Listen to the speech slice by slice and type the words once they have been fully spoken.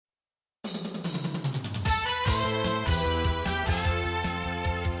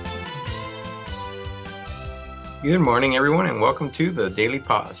Good morning, everyone, and welcome to the Daily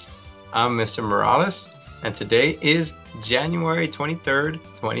Paws. I'm Mr. Morales, and today is January 23rd,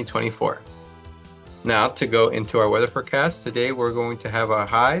 2024. Now, to go into our weather forecast, today we're going to have a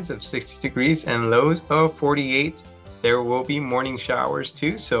highs of 60 degrees and lows of 48. There will be morning showers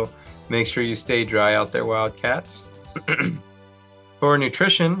too, so make sure you stay dry out there, Wildcats. For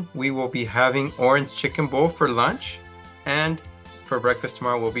nutrition, we will be having orange chicken bowl for lunch, and for breakfast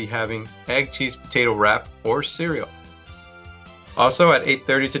tomorrow, we'll be having egg, cheese, potato wrap, or cereal. Also at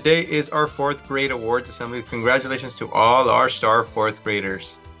 8:30 today is our 4th grade awards assembly. Congratulations to all our star 4th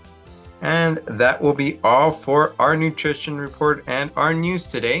graders. And that will be all for our nutrition report and our news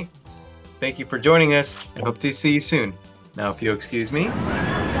today. Thank you for joining us and hope to see you soon. Now, if you'll excuse me.